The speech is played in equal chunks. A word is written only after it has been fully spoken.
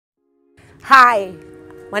Hi,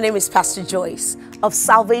 my name is Pastor Joyce of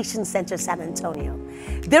Salvation Center San Antonio.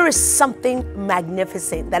 There is something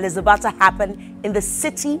magnificent that is about to happen in the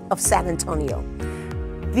city of San Antonio.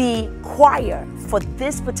 The choir for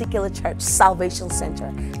this particular church, Salvation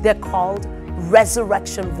Center, they're called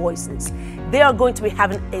Resurrection Voices. They are going to be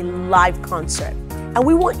having a live concert, and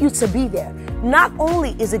we want you to be there. Not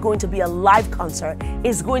only is it going to be a live concert,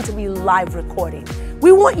 it's going to be live recording.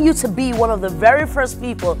 We want you to be one of the very first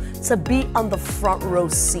people to be on the front row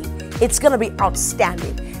seat. It's going to be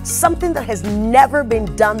outstanding. Something that has never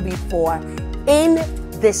been done before in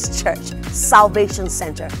this church, Salvation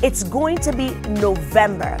Center. It's going to be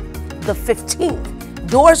November the 15th.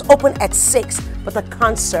 Doors open at 6, but the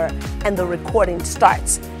concert and the recording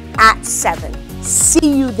starts at 7.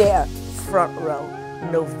 See you there, front row,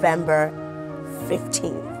 November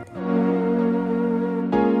 15th.